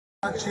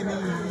Oh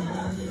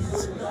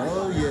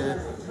yeah,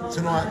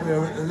 tonight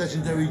we're at the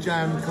legendary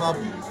Jam Club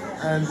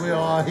and we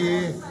are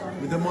here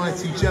with the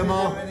mighty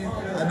Gemma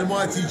and the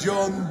mighty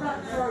John.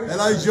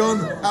 Hello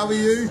John, how are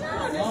you?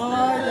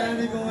 Hi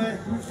Danny boy.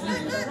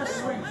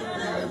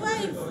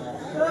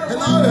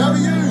 Hello, how are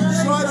you?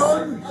 Slide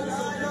on.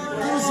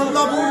 Give us some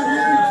love, all of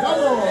you, come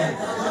on.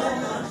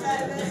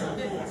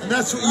 And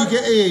that's what you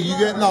get here, you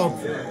get love.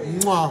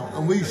 Mwah.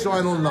 And we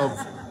shine on love.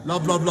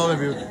 Love, love, love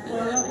everyone. Do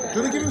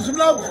you want to give him some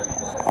love?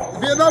 A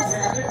bit of love?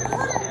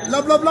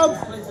 Love, love, love.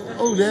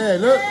 Oh yeah,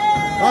 look.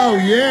 Oh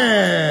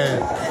yeah.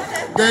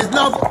 There's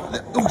love.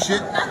 Oh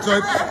shit.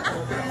 Sorry.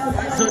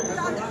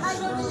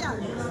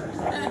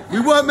 We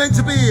weren't meant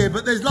to be here,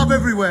 but there's love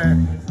everywhere.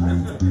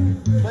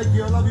 Thank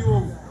you, I love you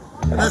all.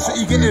 And that's what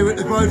you get here at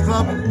the Grove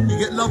Club. You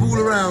get love all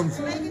around.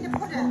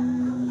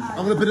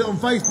 I'm going to put it on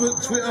Facebook,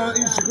 Twitter,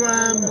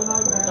 Instagram,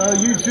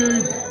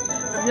 YouTube.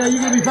 Yeah,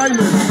 you're going to be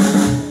famous.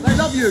 They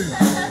love you.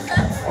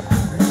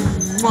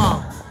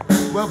 Mwah.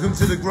 Welcome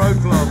to the Grove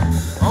Club.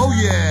 Oh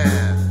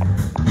yeah.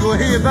 You're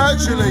here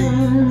virtually.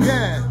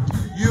 Yeah.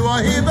 You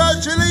are here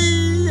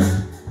virtually.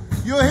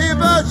 You're here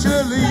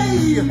virtually.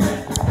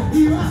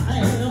 Here I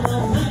am, a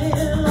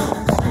man on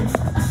the street.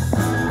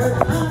 But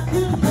I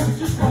can get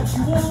just what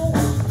you want.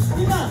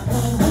 You're not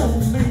gonna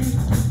hold me.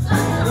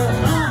 Well,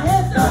 I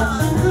have got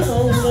some good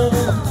old love.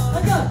 I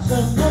got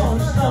some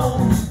going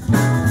stone.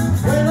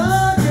 When I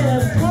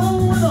get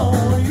going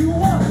on, you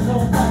want to go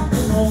back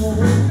to home.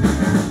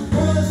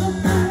 There's some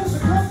things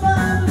that come by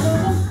the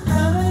dozen.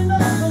 That ain't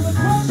nothing but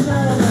trust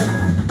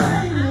now.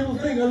 Hey, little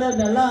finger, let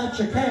me light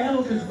your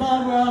candle. Cause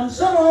mama, I'm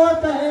so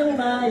hard to handle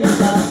now.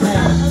 Yes, I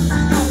am.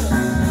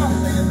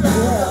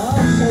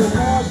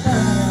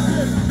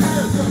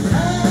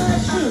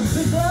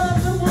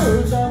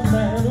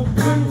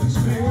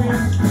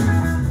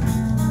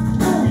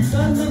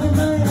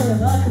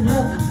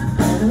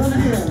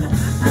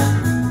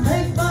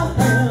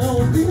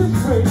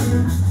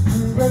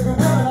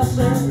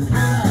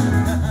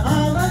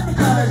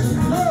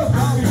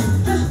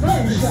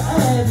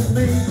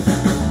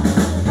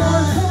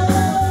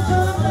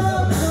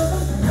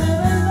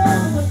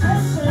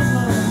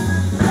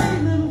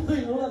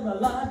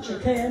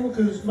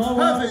 Cause my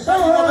wife's so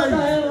hard to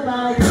handle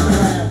now.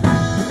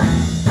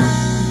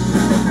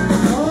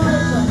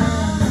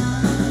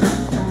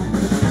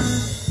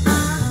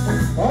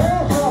 Oh,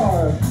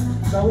 hard,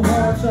 so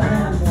hard to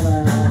handle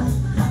now.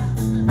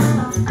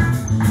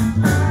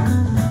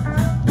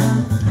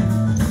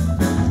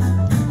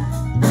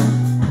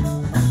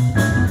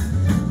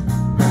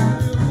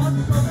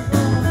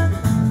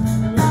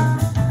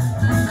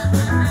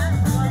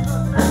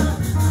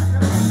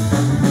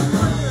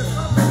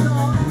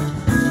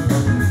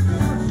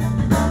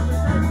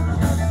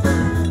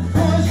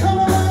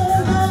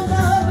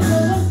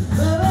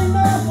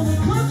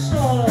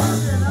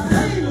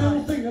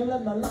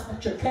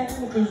 Your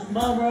candle, cause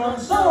mama, I'm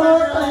so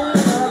hard to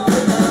handle.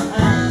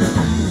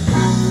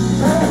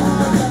 So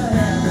hard to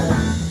handle.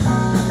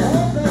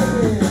 Oh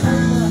baby, take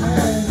my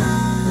hand.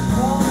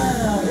 Oh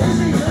now,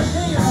 easy, let's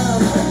sing out.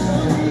 Play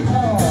some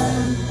guitar.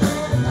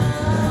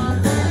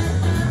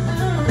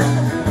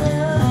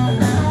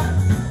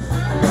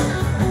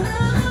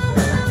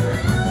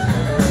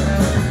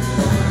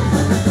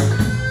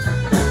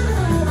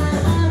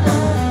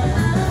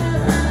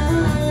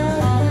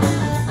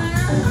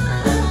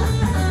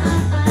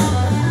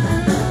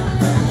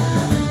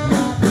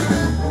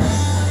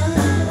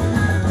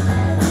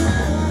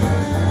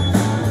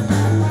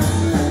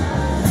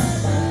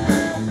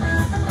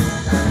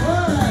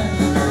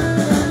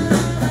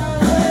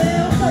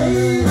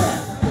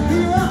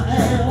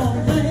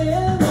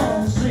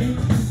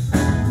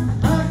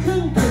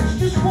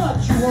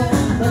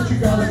 But you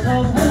gotta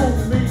come home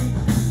to me.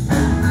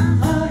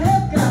 I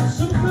have got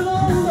some good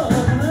old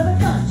love and I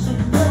got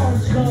some more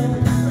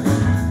stone.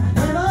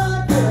 When I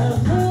get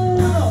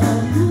hold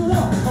on, you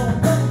won't come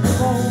back to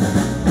home.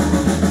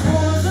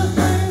 For the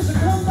things that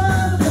come by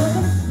the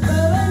dozen,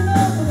 that ain't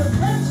nothing but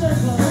pence and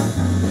love.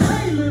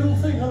 Hey little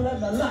finger, let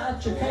me light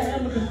your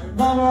candle, cause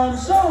mama, I'm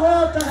so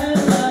hard to handle.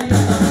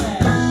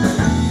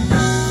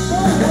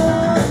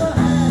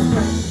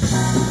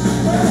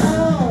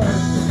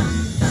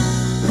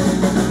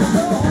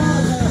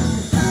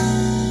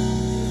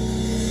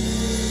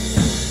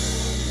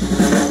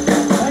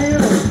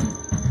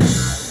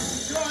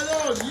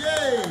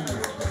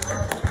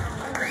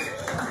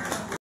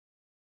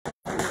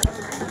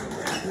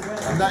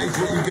 And that is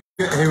what you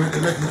get here at the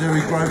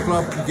legendary Grove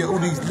Club. You get all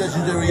these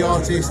legendary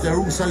artists. They're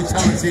all so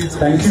talented.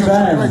 Thank you, it's such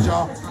a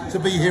pleasure to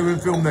be here and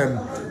film them.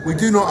 We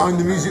do not own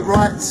the music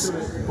rights,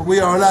 but we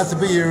are allowed to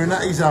be here, and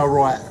that is our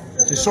right.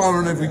 To shine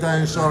on every day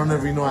and shine on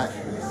every night.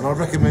 And I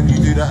recommend you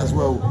do that as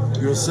well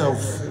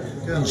yourself.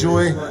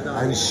 Enjoy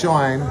and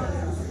shine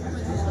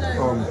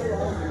on.